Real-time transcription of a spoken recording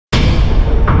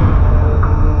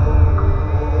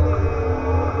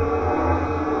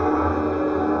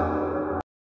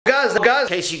in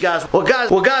case you guys, if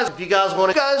you guys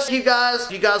want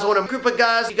a group of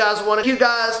guys, guys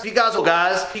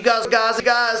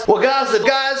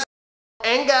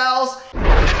and gals.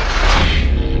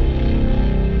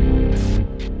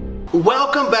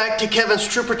 Welcome back to Kevin's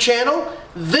Trooper channel.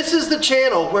 This is the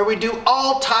channel where we do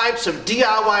all types of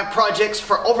DIY projects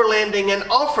for overlanding and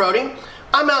off-roading.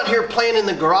 I'm out here playing in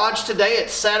the garage today.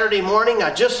 It's Saturday morning.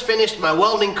 I just finished my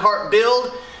welding cart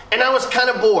build and I was kind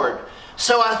of bored.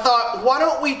 So I thought, why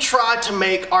don't we try to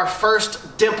make our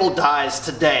first Dimple dies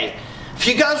today? If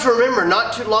you guys remember,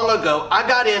 not too long ago, I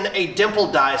got in a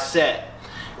Dimple die set.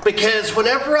 Because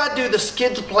whenever I do the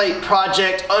skid plate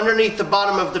project underneath the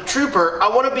bottom of the Trooper, I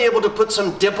want to be able to put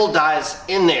some Dimple dies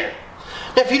in there.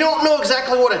 Now, if you don't know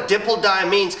exactly what a Dimple die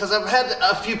means, because I've had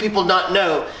a few people not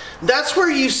know, that's where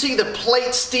you see the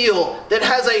plate steel that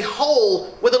has a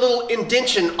hole with a little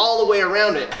indentation all the way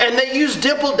around it. And they use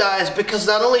Dimple dies because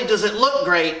not only does it look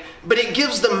great, but it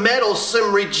gives the metal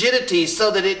some rigidity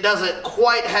so that it doesn't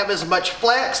quite have as much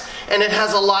flex and it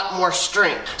has a lot more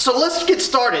strength. So let's get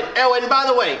started. Oh, and by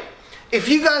the way, if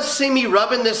you guys see me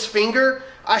rubbing this finger,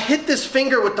 I hit this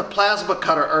finger with the plasma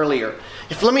cutter earlier.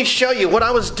 Let me show you what I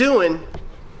was doing.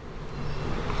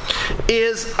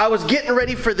 Is I was getting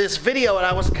ready for this video and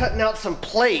I was cutting out some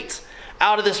plates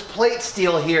out of this plate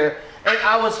steel here, and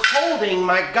I was holding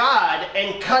my guide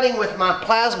and cutting with my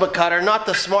plasma cutter, not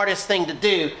the smartest thing to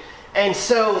do. And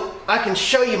so I can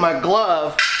show you my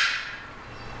glove.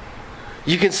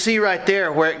 You can see right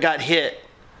there where it got hit.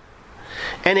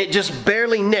 And it just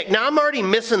barely nicked. Now I'm already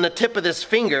missing the tip of this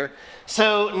finger,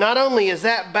 so not only is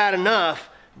that bad enough,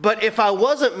 but if I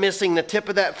wasn't missing the tip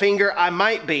of that finger, I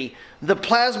might be. The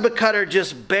plasma cutter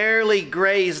just barely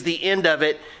grazed the end of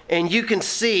it, and you can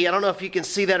see, I don't know if you can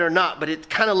see that or not, but it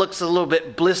kind of looks a little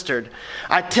bit blistered.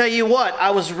 I tell you what,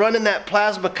 I was running that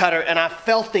plasma cutter and I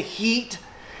felt the heat,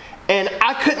 and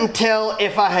I couldn't tell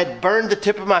if I had burned the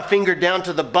tip of my finger down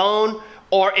to the bone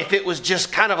or if it was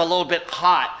just kind of a little bit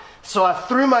hot. So I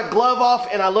threw my glove off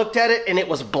and I looked at it and it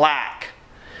was black.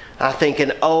 I'm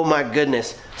thinking, oh my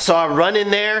goodness. So I run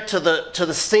in there to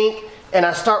the sink and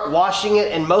I start washing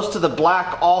it, and most of the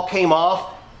black all came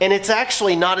off, and it's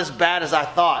actually not as bad as I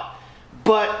thought.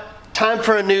 But time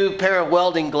for a new pair of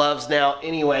welding gloves now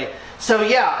anyway. So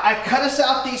yeah, I cut us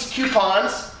out these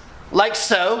coupons like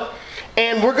so,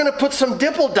 and we're gonna put some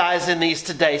Dimple dies in these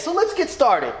today. So let's get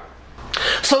started.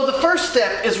 So the first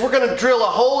step is we're gonna drill a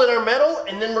hole in our metal,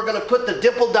 and then we're gonna put the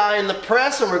Dimple die in the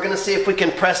press, and we're gonna see if we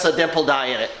can press a Dimple die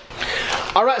in it.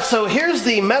 Alright, so here's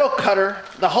the metal cutter,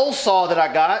 the hole saw that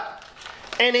I got.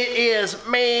 And it is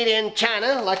made in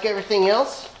China, like everything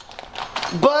else.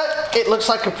 But it looks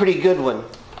like a pretty good one.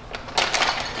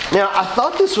 Now, I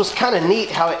thought this was kind of neat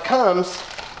how it comes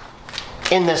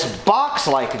in this box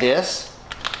like this.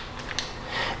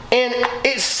 And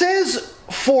it says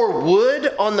for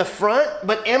wood on the front,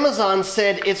 but Amazon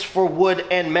said it's for wood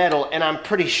and metal, and I'm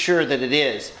pretty sure that it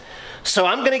is. So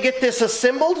I'm going to get this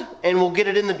assembled, and we'll get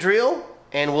it in the drill,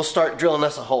 and we'll start drilling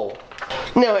us a hole.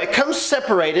 Now it comes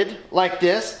separated like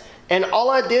this, and all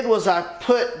I did was I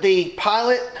put the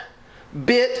pilot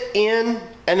bit in,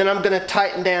 and then I'm going to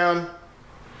tighten down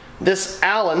this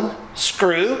Allen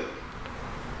screw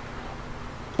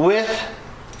with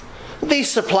the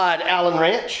supplied Allen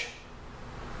wrench.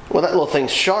 Well, that little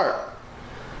thing's sharp.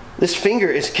 This finger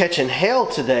is catching hell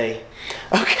today.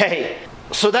 Okay,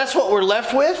 so that's what we're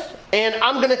left with, and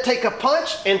I'm going to take a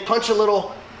punch and punch a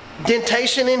little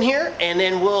dentation in here, and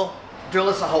then we'll drill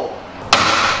us a hole.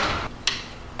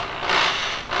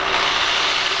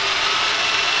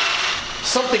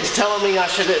 Something's telling me I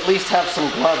should at least have some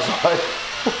gloves on.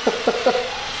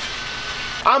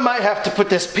 I might have to put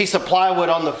this piece of plywood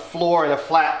on the floor in a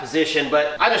flat position,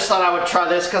 but I just thought I would try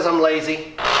this because I'm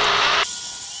lazy.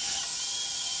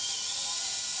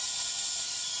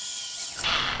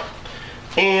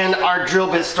 And our drill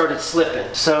bit started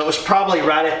slipping, so it was probably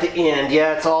right at the end.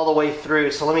 Yeah, it's all the way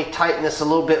through, so let me tighten this a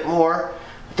little bit more.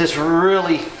 This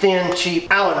really thin, cheap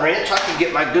Allen wrench. I can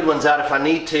get my good ones out if I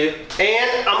need to.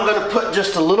 And I'm going to put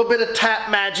just a little bit of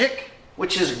Tap Magic,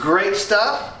 which is great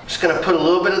stuff. Just going to put a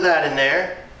little bit of that in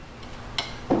there.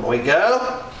 There we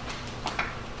go.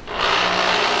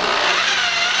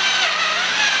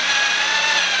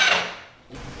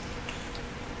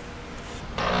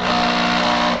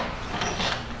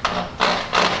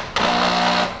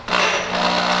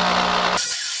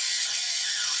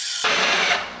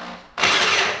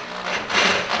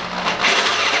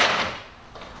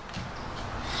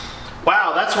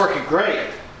 Wow, that's working great.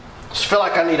 Just feel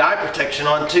like I need eye protection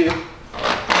on too.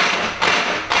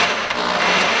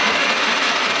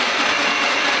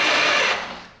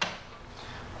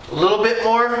 A little bit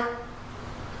more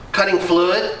cutting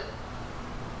fluid.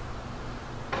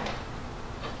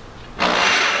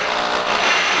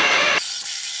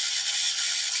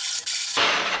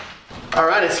 All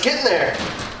right, it's getting there.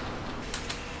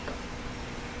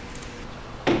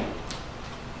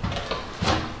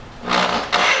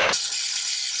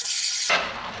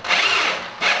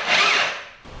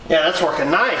 Yeah, that's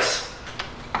working nice.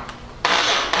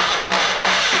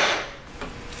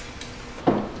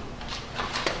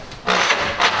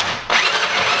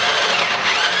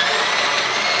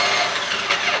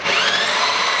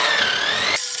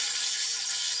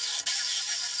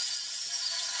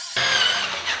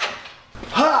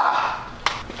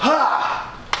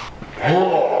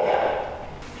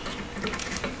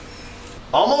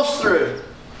 Almost through.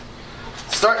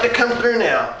 Starting to come through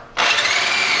now.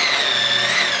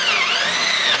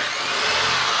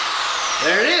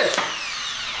 There it is.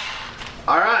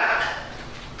 All right.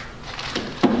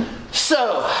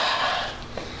 So,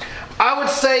 I would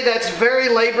say that's very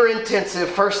labor intensive,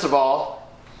 first of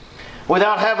all,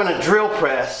 without having a drill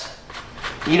press.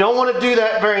 You don't want to do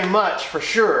that very much, for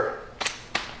sure.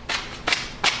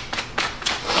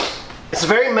 It's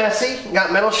very messy. You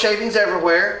got metal shavings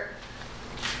everywhere.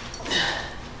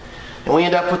 And we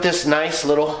end up with this nice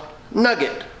little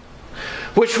nugget,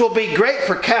 which will be great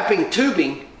for capping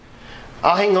tubing.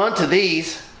 I'll hang on to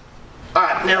these. All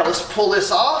right, now let's pull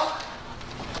this off.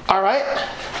 All right,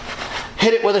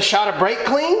 hit it with a shot of brake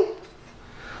clean.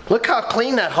 Look how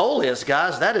clean that hole is,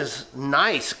 guys. That is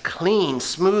nice, clean,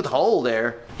 smooth hole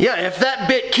there. Yeah, if that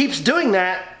bit keeps doing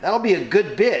that, that'll be a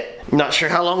good bit. I'm not sure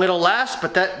how long it'll last,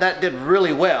 but that did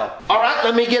really well. All right,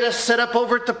 let me get us set up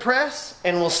over at the press,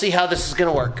 and we'll see how this is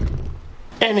gonna work.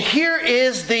 And here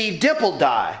is the dimple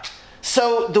die.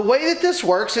 So the way that this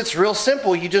works, it's real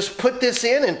simple. You just put this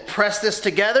in and press this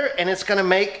together, and it's gonna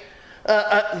make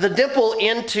the dimple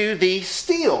into the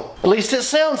steel. At least it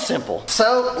sounds simple.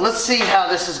 So let's see how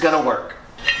this is gonna work.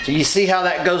 So you see how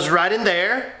that goes right in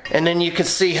there, and then you can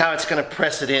see how it's gonna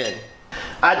press it in.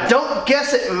 I don't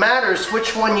guess it matters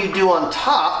which one you do on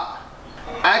top.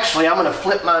 Actually, I'm gonna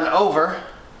flip mine over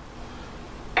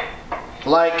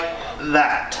like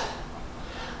that,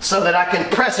 so that I can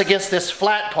press against this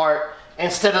flat part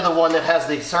instead of the one that has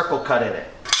the circle cut in it.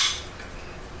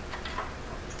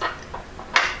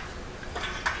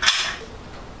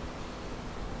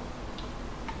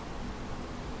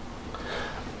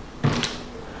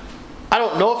 I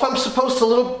don't know if I'm supposed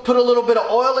to put a little bit of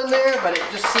oil in there, but it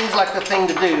just seems like the thing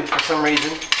to do for some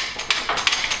reason.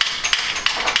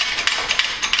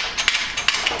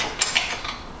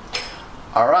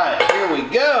 All right, here we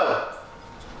go.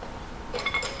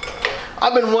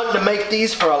 I've been wanting to make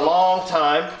these for a long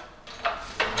time.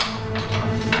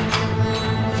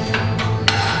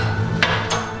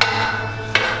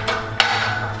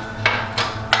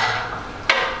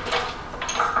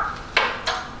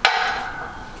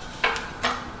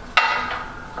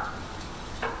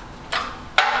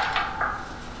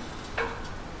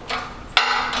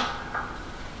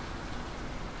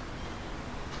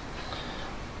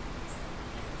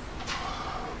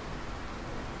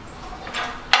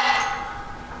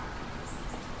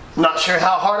 Not sure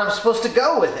how hard I'm supposed to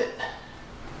go with it.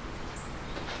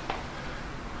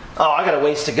 Oh, I got a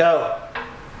ways to go.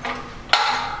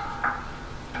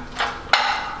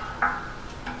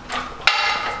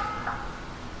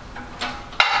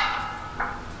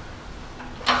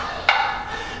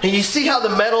 And you see how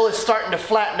the metal is starting to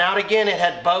flatten out again? It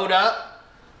had bowed up.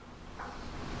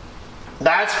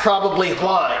 That's probably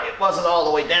why it wasn't all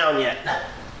the way down yet.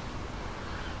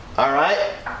 All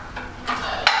right.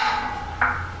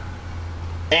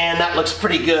 And that looks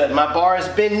pretty good. My bar is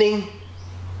bending.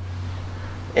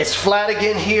 It's flat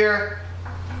again here.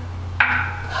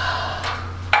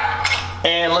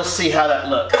 And let's see how that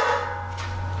looks.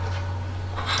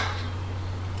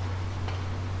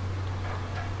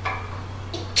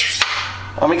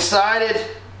 I'm excited.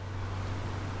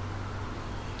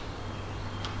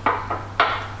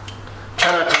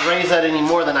 Try not to raise that any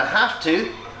more than I have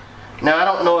to. Now I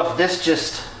don't know if this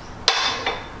just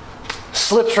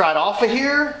slips right off of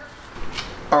here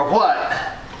or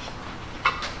what.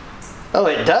 Oh,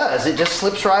 it does. It just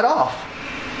slips right off.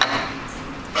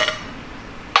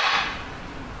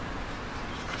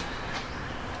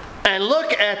 And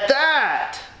look at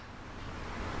that.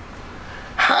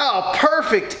 How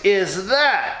perfect is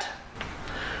that?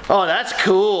 Oh, that's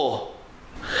cool.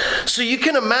 So you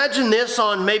can imagine this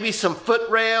on maybe some foot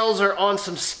rails or on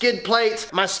some skid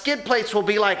plates. My skid plates will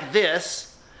be like this.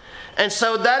 And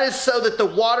so that is so that the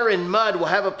water and mud will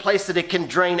have a place that it can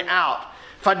drain out.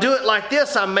 If I do it like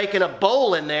this, I'm making a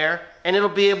bowl in there and it'll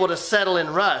be able to settle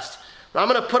and rust. But I'm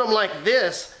going to put them like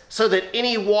this so that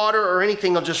any water or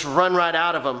anything will just run right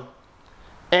out of them.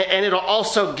 And it'll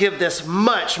also give this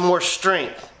much more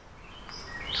strength.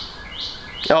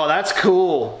 Oh, that's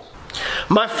cool.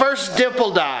 My first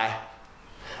dimple die.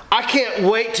 I can't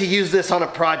wait to use this on a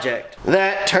project.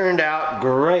 That turned out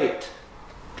great.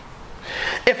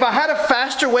 If I had a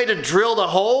faster way to drill the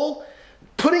hole,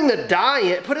 putting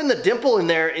the dimple in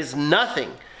there is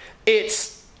nothing.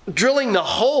 It's drilling the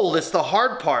hole that's the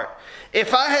hard part.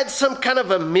 If I had some kind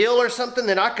of a mill or something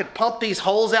that I could pump these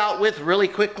holes out with really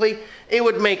quickly, it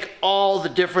would make all the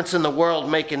difference in the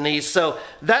world making these. So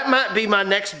that might be my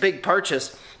next big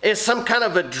purchase, is some kind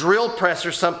of a drill press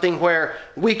or something where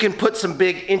we can put some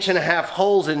big 1.5-inch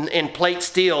holes in plate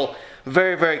steel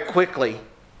very, very quickly.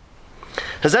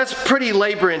 Because that's pretty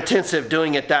labor intensive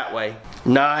doing it that way.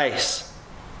 Nice.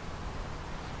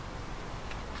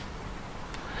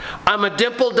 I'm a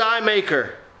dimple die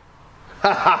maker.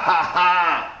 Ha ha ha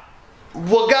ha.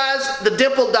 Well guys, the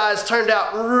dimple dies turned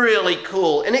out really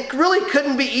cool, and it really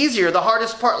couldn't be easier. The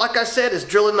hardest part, like I said, is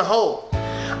drilling the hole.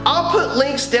 I'll put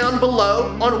links down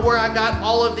below on where I got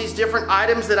all of these different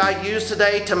items that I used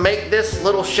today to make this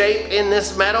little shape in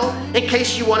this metal, in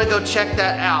case you want to go check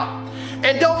that out.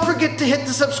 And don't forget to hit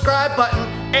the subscribe button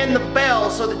and the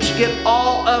bell so that you get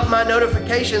all of my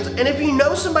notifications. And if you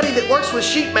know somebody that works with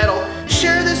sheet metal,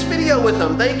 share this video with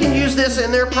them. They can use this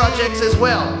in their projects as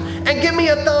well. And give me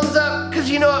a thumbs up,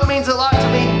 because you know it means a lot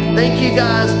to me. Thank you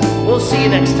guys. We'll see you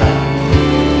next time.